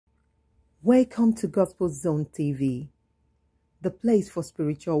Welcome to Gospel Zone TV, the place for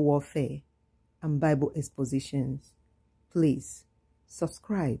spiritual warfare and Bible expositions. Please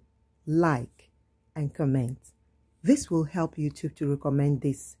subscribe, like, and comment. This will help YouTube to recommend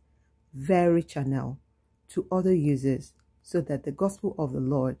this very channel to other users so that the gospel of the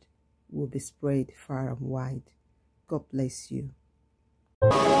Lord will be spread far and wide. God bless you.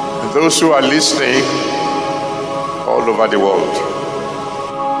 And those who are listening all over the world,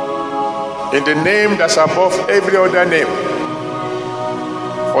 in the name that's above every other name,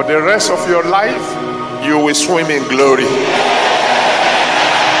 for the rest of your life, you will swim in glory.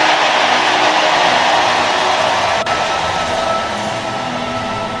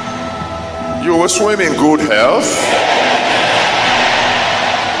 You will swim in good health.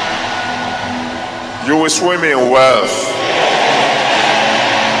 You will swim in wealth.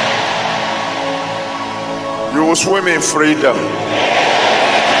 You will swim in freedom.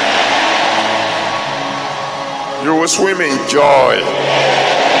 You will swim in joy.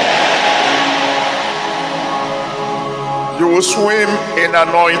 You will swim in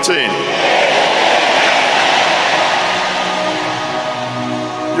anointing.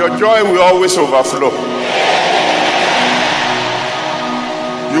 Your joy will always overflow.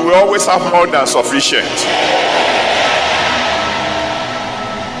 You will always have more than sufficient.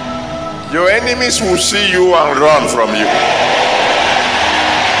 Your enemies will see you and run from you.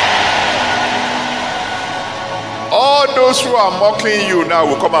 All those who are mocking you now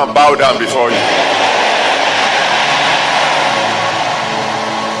will come and bow down before you.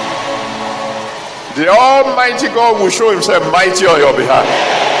 The Almighty God will show himself mighty on your behalf.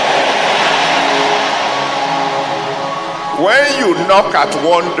 When you knock at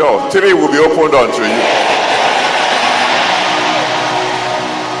one door, 3 will be opened unto you.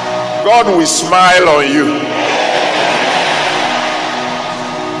 God will smile on you.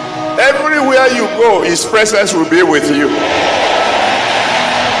 Everywhere you go, his presence will be with you.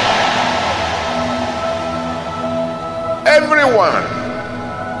 Everyone,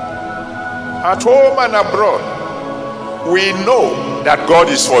 at home and abroad, we know that God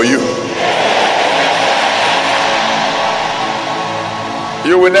is for you.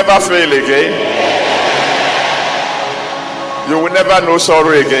 You will never fail again. You will never know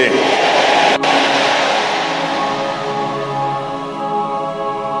sorrow again.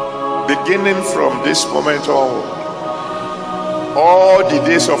 Beginning from this moment on, all the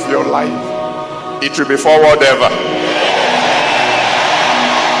days of your life, it will be forward ever.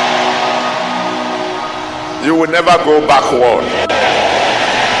 You will never go backward.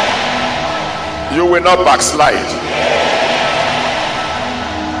 You will not backslide.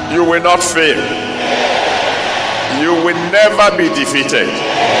 You will not fail. You will never be defeated.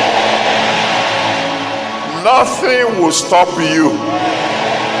 Nothing will stop you.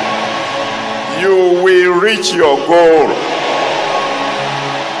 You will reach your goal.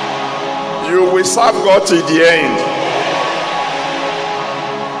 You will serve God to the end.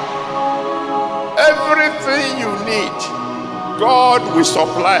 Everything you need, God will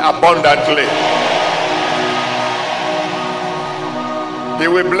supply abundantly. He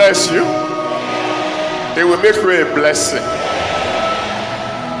will bless you. He will make you a blessing.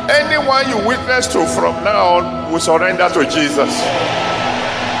 Anyone you witness to from now on will surrender to Jesus.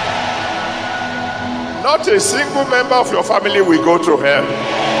 Not a single member of your family will go to hell.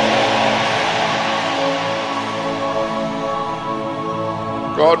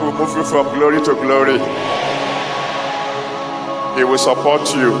 God will move you from glory to glory. He will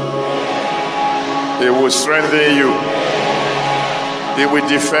support you. He will strengthen you. He will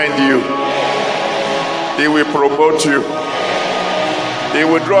defend you. He will promote you. He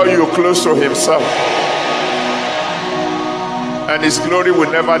will draw you close to himself. And his glory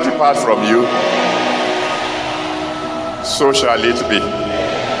will never depart from you. So shall it be.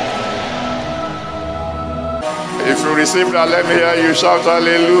 If you receive that, let me hear you shout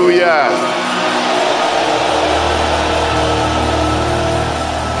hallelujah.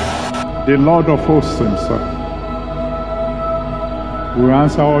 The Lord of hosts himself will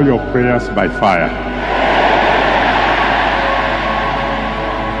answer all your prayers by fire.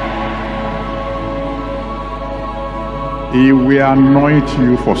 He will anoint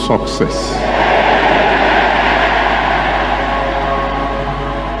you for success.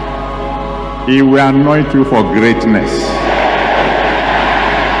 He will anoint you for greatness.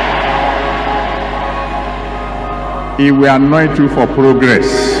 He will anoint you for progress.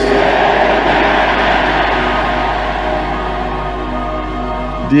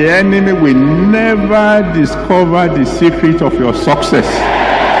 The enemy will never discover the secret of your success.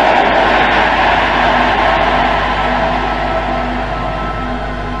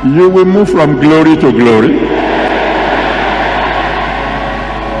 You will move from glory to glory,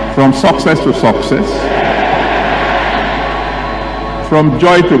 from success to success, from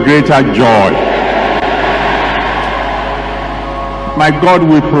joy to greater joy. My God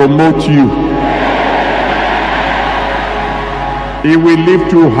will promote you. He will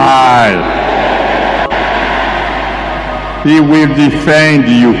lift you high. He will defend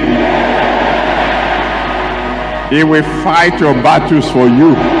you. He will fight your battles for you.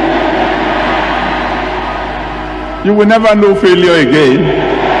 You will never know failure again.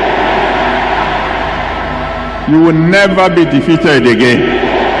 You will never be defeated again.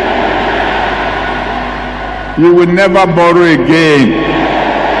 You will never borrow again.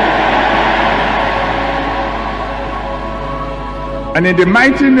 And in the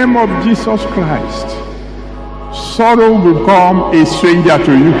mighty name of Jesus Christ, sorrow will become a stranger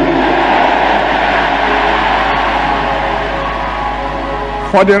to you.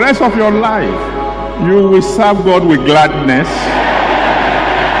 For the rest of your life, you will serve God with gladness.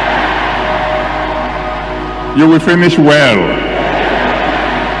 You will finish well.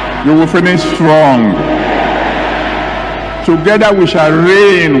 You will finish strong. Together we shall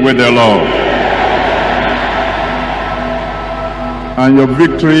reign with the Lord. And your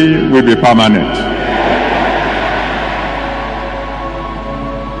victory will be permanent.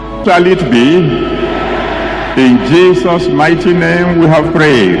 Shall it be? In Jesus' mighty name we have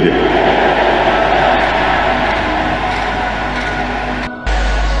prayed.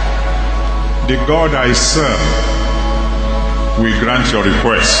 The God I serve will grant your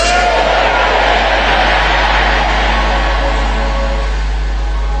request.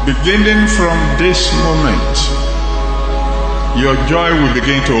 Beginning from this moment, your joy will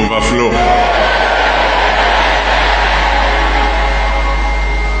begin to overflow.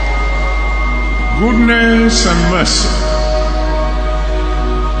 Goodness and mercy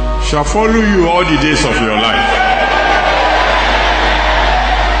shall follow you all the days of your life.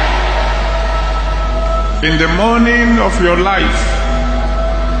 In the morning of your life,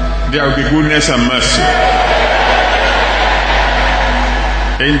 there will be goodness and mercy.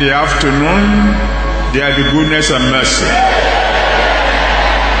 In the afternoon, there will be goodness and mercy.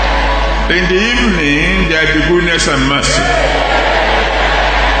 In the evening, there will be goodness and mercy.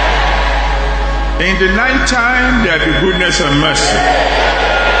 In the night time, there will be goodness and mercy.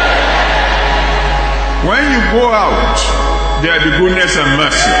 When you go out, there will be goodness and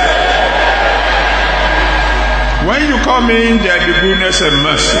mercy. When you come in, there will be goodness and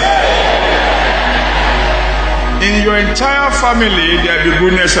mercy. In your entire family, there will be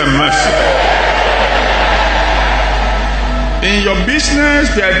goodness and mercy. In your business,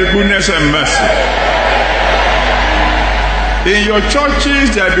 there will be goodness and mercy. In your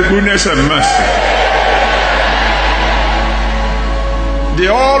churches, there will be goodness and mercy. The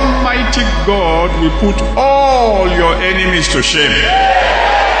Almighty God will put all your enemies to shame.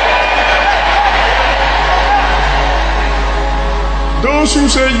 Those who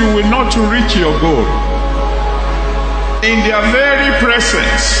say you will not reach your goal, in their very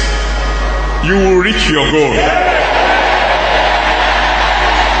presence, you will reach your goal.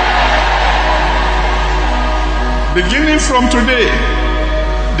 Beginning from today,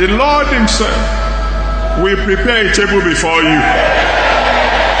 the Lord Himself will prepare a table before you.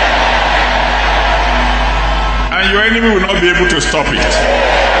 And your enemy will not be able to stop it.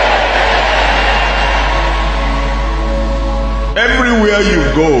 Everywhere you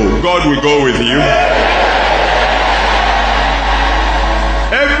go, God will go with you.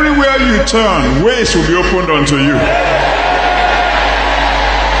 Everywhere you turn, ways will be opened unto you.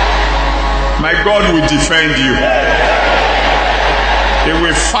 My God will defend you. He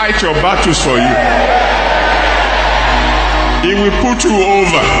will fight your battles for you. He will put you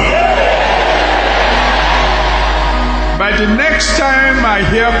over. By the next time I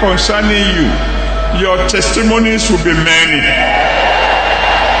hear concerning you, your testimonies will be many.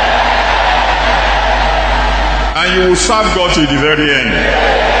 And you will serve God to the very end.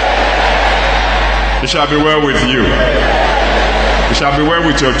 It shall be well with you. It shall be well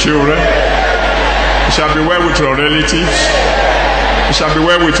with your children. It shall be well with your relatives. It shall be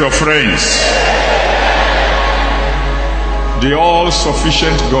well with your friends. The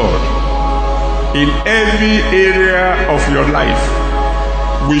all-sufficient God in every area of your life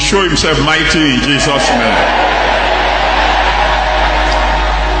will show Himself mighty in Jesus' name.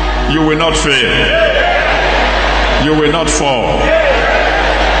 You will not fail. You will not fall.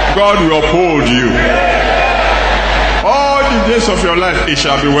 God will uphold you. All the days of your life, it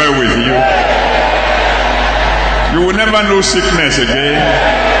shall be well with you. You will never know sickness again.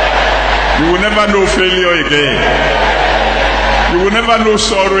 You will never know failure again. You will never know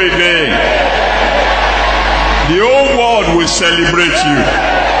sorrow again. The whole world will celebrate you.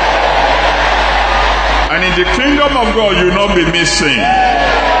 And in the kingdom of God, you will not be missing.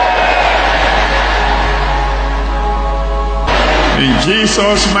 In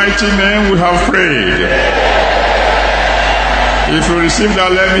Jesus' mighty name we have prayed. If you receive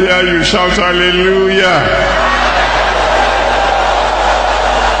that, let me hear you shout hallelujah.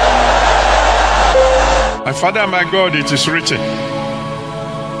 My Father, my God, it is written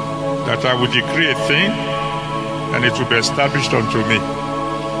that I will decree a thing and it will be established unto me.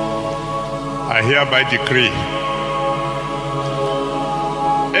 I hereby decree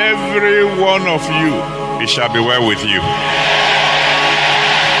every one of you, it shall be well with you.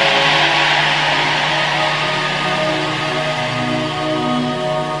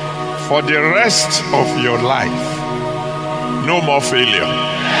 For the rest of your life, no more failure.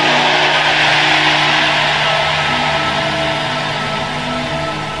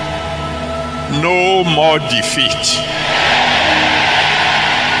 No more defeat.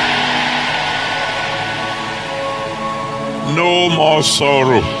 No more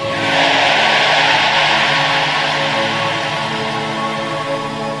sorrow.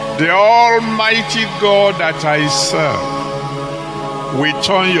 The Almighty God that I serve will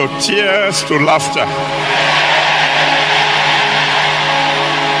turn your tears to laughter.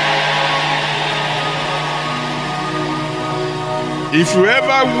 If you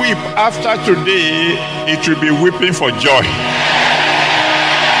ever weep after today, it will be weeping for joy.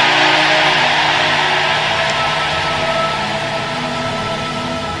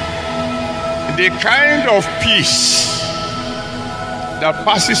 The kind of peace that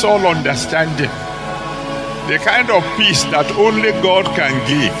passes all understanding, the kind of peace that only God can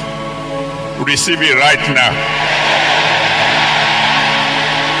give, receive it right now.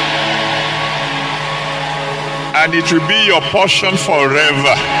 And it will be your portion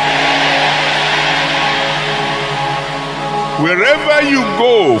forever. Wherever you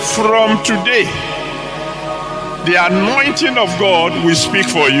go from today, the anointing of God will speak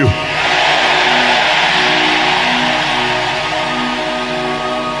for you.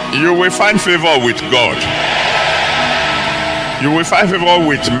 You will find favor with God. You will find favor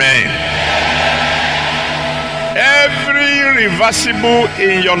with men. Every reversible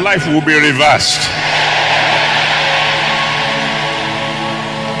in your life will be reversed.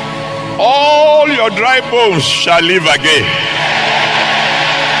 All your dry bones shall live again.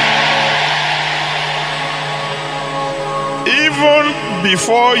 Even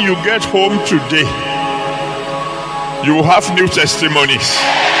before you get home today, you will have new testimonies.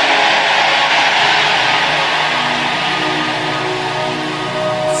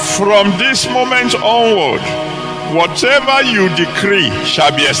 From this moment onward, whatever you decree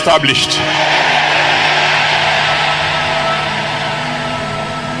shall be established.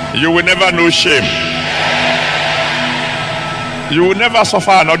 You will never know shame. You will never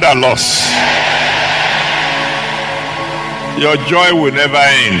suffer another loss. Your joy will never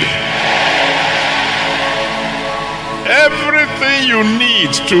end. Everything you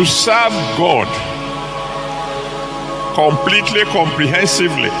need to serve God completely,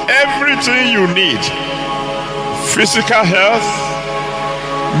 comprehensively, everything you need, physical health,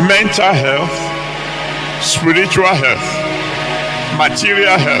 mental health, spiritual health,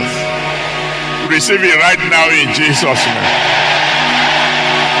 material health, receive it right now in Jesus' name.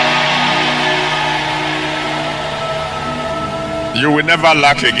 You will never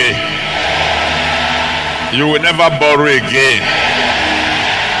lack again. You will never borrow again.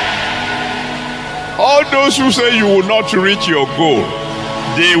 All those who say you will not reach your goal,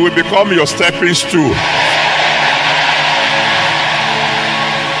 they will become your stepping stool.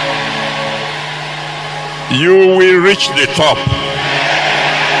 You will reach the top.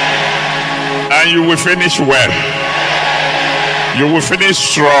 And you will finish well. You will finish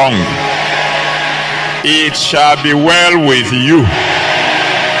strong. It shall be well with you.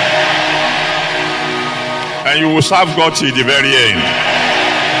 And you will serve God till the very end.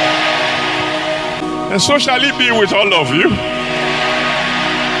 And so shall it be with all of you.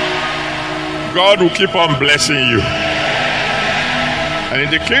 God will keep on blessing you. And in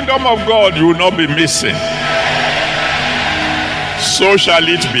the kingdom of God, you will not be missing. So shall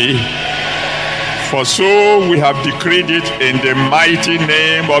it be. For so we have decreed it in the mighty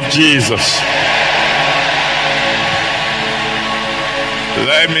name of Jesus.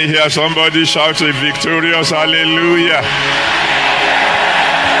 Let me hear somebody shout a victorious hallelujah.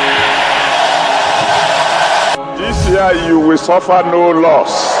 This year you will suffer no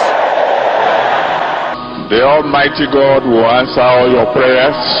loss. The Almighty God will answer all your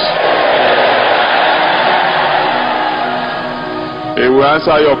prayers. He will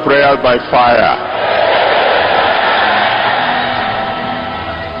answer your prayers by fire.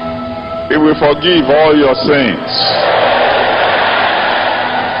 He will forgive all your sins.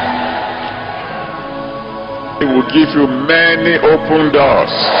 He will give you many open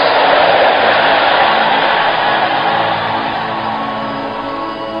doors.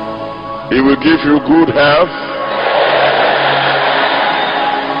 He will give you good health.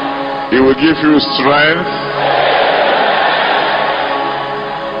 He will give you strength.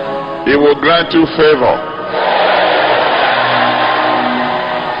 He will grant you favor.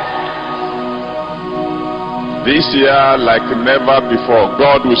 This year, like never before,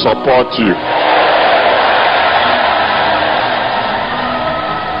 God will support you.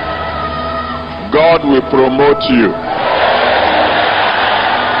 God will promote you.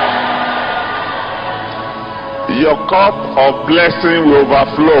 Your cup of blessing will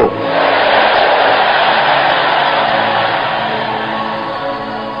overflow.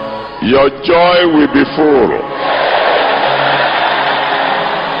 Your joy will be full.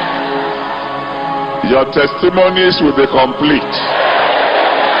 Your testimonies will be complete.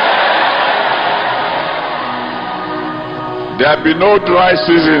 There will be no dry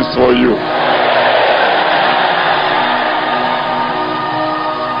seasons for you.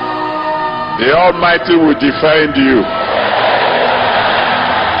 The Almighty will defend you.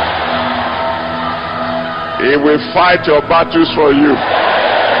 He will fight your battles for you.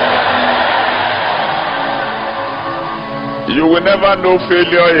 You will never know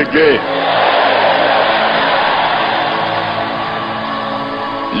failure again.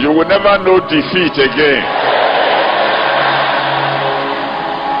 You will never know defeat again.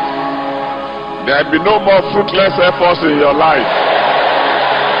 There will be no more fruitless efforts in your life.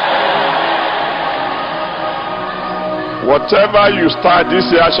 Whatever you start this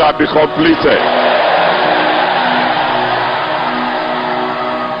year shall be completed.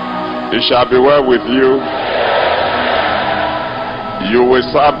 It shall be well with you. You will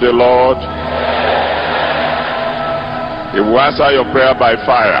serve the Lord. He will answer your prayer by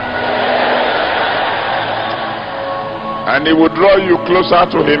fire. And He will draw you closer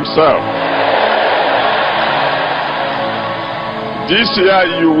to Himself. This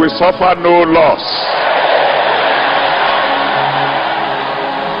year you will suffer no loss.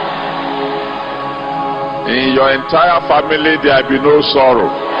 In your entire family there will be no sorrow.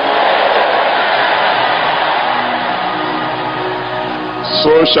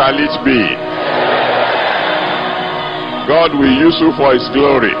 So shall it be. God will use you for His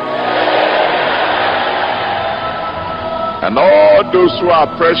glory. And all those who are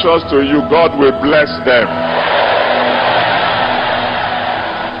precious to you, God will bless them.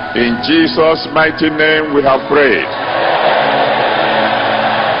 In Jesus' mighty name we have prayed.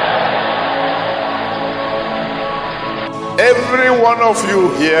 Every one of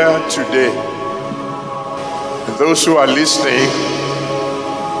you here today, and those who are listening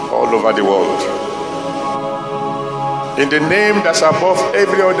all over the world, in the name that's above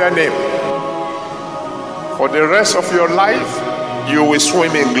every other name, for the rest of your life, you will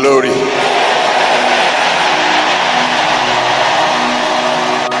swim in glory.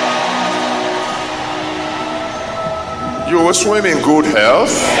 You will swim in good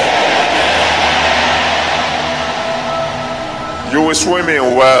health. You will swim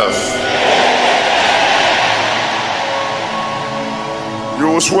in wealth. You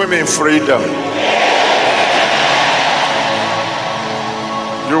will swim in freedom.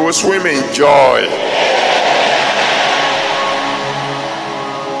 You will swim in joy.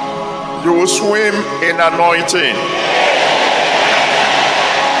 You will swim in anointing.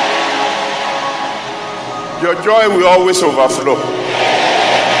 Your joy will always overflow.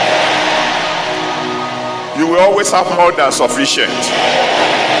 You will always have more than sufficient.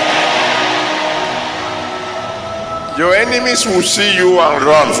 Your enemies will see you and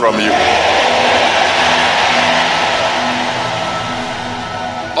run from you.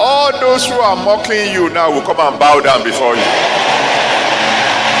 All those who are mocking you now will come and bow down before you.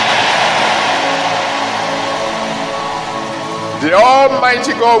 The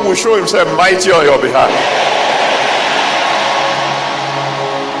Almighty God will show Himself mighty on your behalf.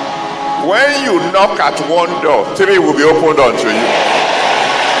 When you knock at one door, 3 will be opened unto you.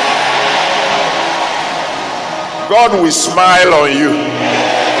 God will smile on you.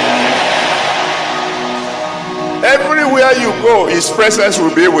 Everywhere you go, His presence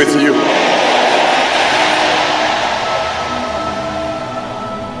will be with you.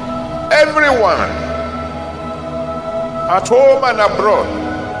 Everyone, at home and abroad,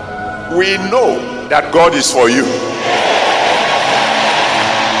 we know that God is for you.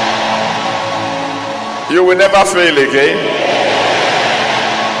 You will never fail again.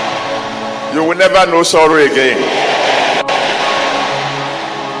 You will never know sorrow again.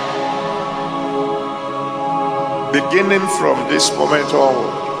 Beginning from this moment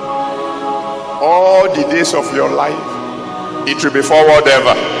onward, all the days of your life, it will be forward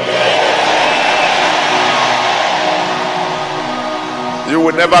ever. You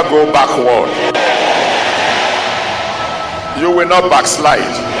will never go backward. You will not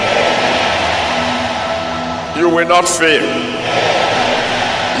backslide. You will not fail.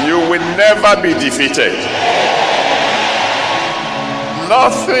 You will never be defeated.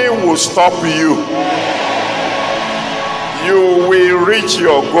 Nothing will stop you. You will reach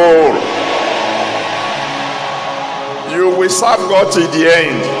your goal. You will serve God till the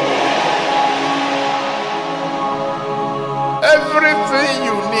end. Everything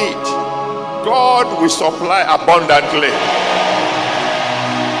you need, God will supply abundantly.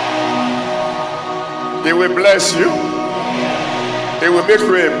 He will bless you. He will make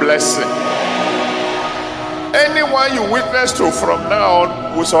you a blessing. Anyone you witness to from now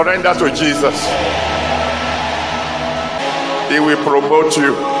on will surrender to Jesus. He will promote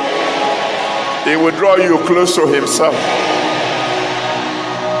you. He will draw you close to himself.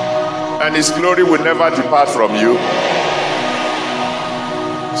 And his glory will never depart from you.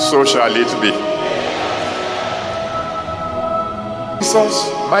 So shall it be. In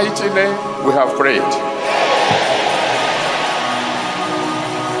Jesus' mighty name we have prayed.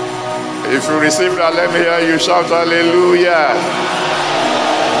 If you receive that, let me hear you shout hallelujah.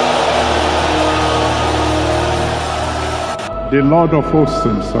 The Lord of hosts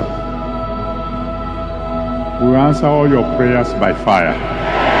himself will answer all your prayers by fire.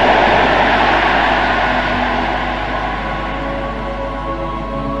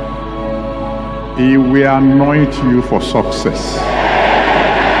 He will anoint you for success.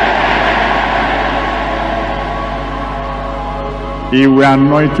 He will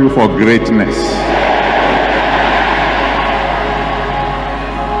anoint you for greatness.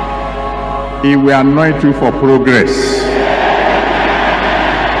 He will anoint you for progress.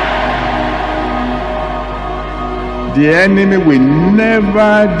 The enemy will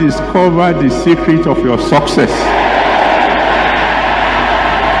never discover the secret of your success.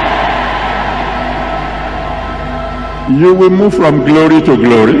 You will move from glory to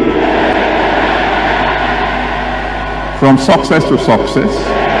glory, from success to success,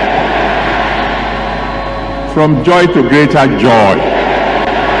 from joy to greater joy.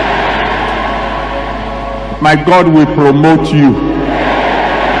 My God will promote you.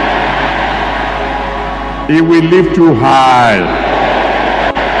 He will lift you high.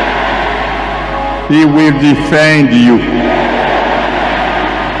 He will defend you.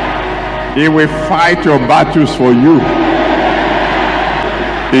 He will fight your battles for you.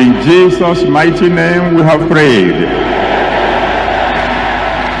 In Jesus' mighty name we have prayed.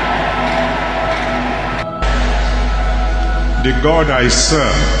 The God I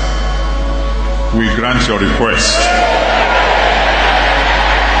serve will grant your request.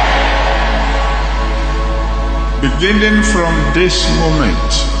 Beginning from this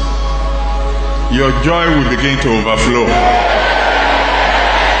moment, your joy will begin to overflow.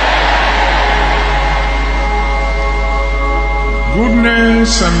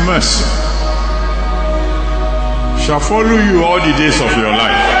 Goodness and mercy shall follow you all the days of your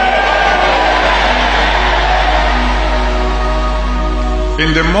life.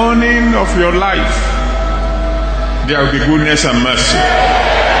 In the morning of your life, there will be goodness and mercy.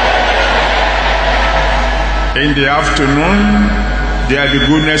 In the afternoon, there will be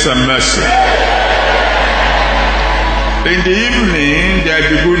goodness and mercy. In the evening, there will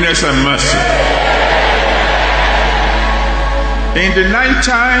be goodness and mercy. In the night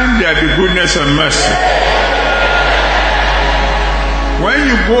time, there will be goodness and mercy. When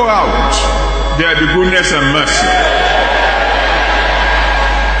you go out, there will be goodness and mercy.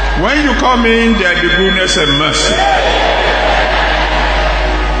 When you come in, there will be goodness and mercy.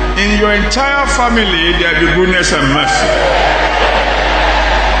 In your entire family, there will be goodness and mercy.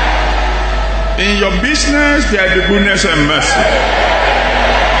 In your business, there will be goodness and mercy.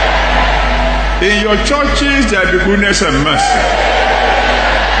 In your churches, there will be goodness and mercy.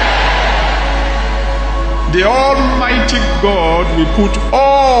 The Almighty God will put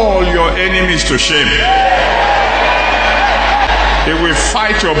all your enemies to shame. He will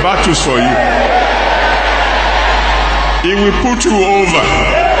fight your battles for you. He will put you over.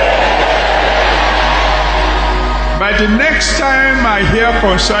 By the next time I hear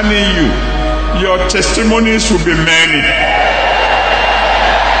concerning you, your testimonies will be many.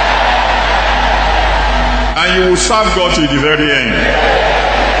 And you will serve God to the very end.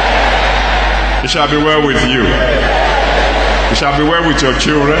 It shall be well with you. It shall be well with your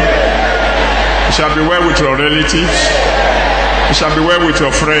children. It shall be well with your relatives. It shall be well with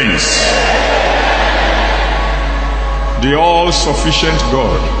your friends. The all-sufficient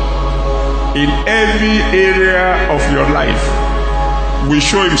God in every area of your life will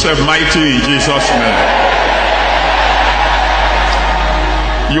show himself mighty in Jesus' name.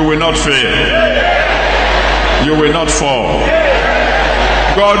 You will not fail. You will not fall.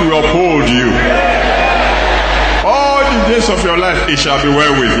 God will uphold you. All the days of your life, it shall be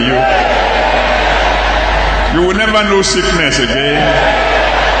well with you. You will never know sickness again.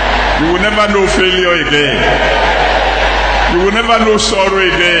 You will never know failure again. You will never know sorrow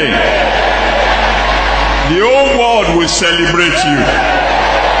again. The whole world will celebrate you.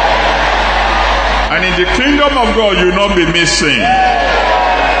 And in the kingdom of God, you will not be missing.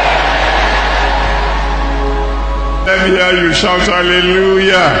 Let me hear you shout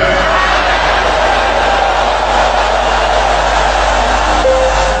hallelujah.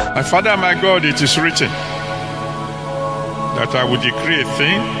 My Father, my God, it is written that I will decree a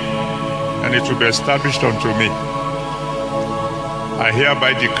thing and it will be established unto me. I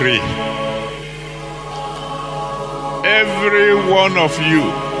hereby decree every one of you,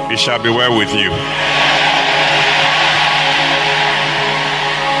 it shall be well with you.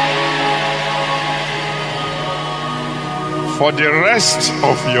 For the rest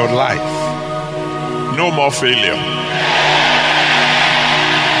of your life, no more failure.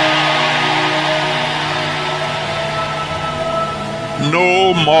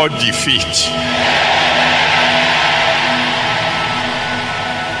 No more defeat.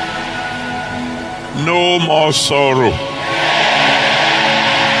 No more sorrow.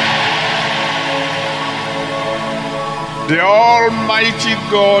 The Almighty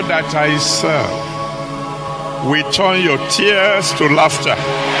God that I serve will turn your tears to laughter.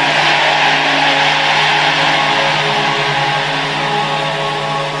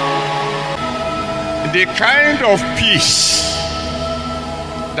 The kind of peace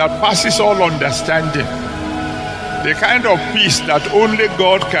that passes all understanding, the kind of peace that only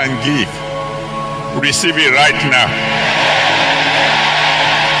God can give, receive it right now.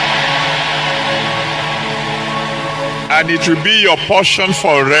 And it will be your portion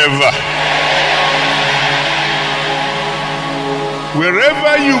forever.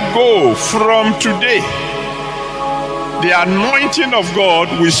 Wherever you go from today, the anointing of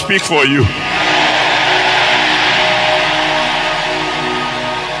God will speak for you.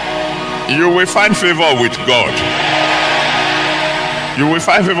 You will find favor with God. You will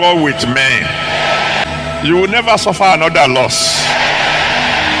find favor with men. You will never suffer another loss.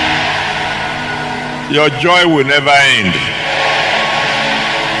 Your joy will never end.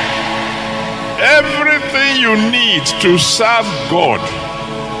 Everything you need to serve God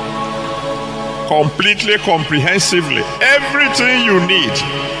completely, comprehensively, everything you need,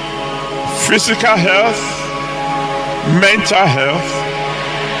 physical health, mental health,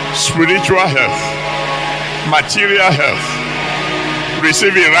 spiritual health, material health,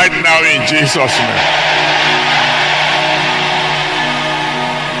 receive it right now in Jesus' name.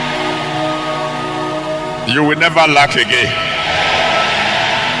 You will never lack again.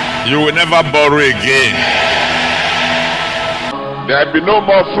 You will never borrow again. There will be no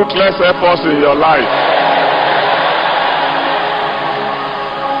more fruitless efforts in your life.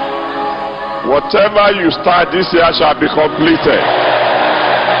 Whatever you start this year shall be completed.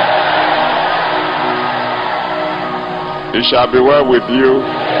 It shall be well with you.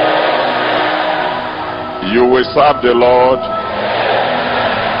 You will serve the Lord.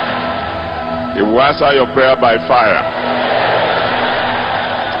 He will answer your prayer by fire.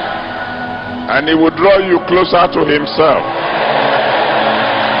 And he will draw you closer to himself.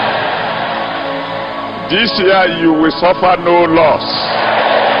 This year you will suffer no loss.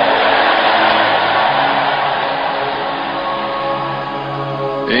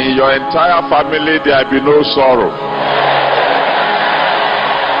 In your entire family there will be no sorrow.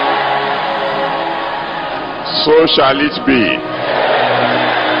 So shall it be.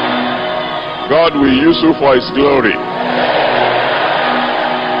 God will use you for his glory.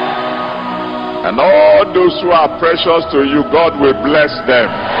 And all those who are precious to you, God will bless them.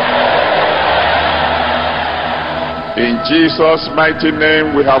 In Jesus' mighty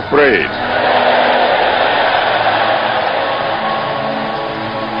name we have prayed.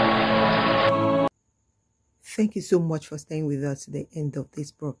 Thank you so much for staying with us to the end of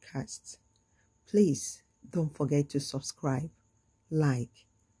this broadcast. Please don't forget to subscribe, like,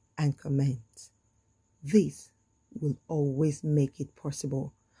 and comment. This will always make it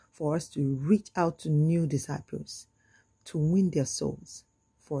possible for us to reach out to new disciples, to win their souls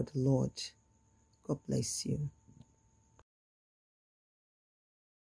for the Lord. God bless you.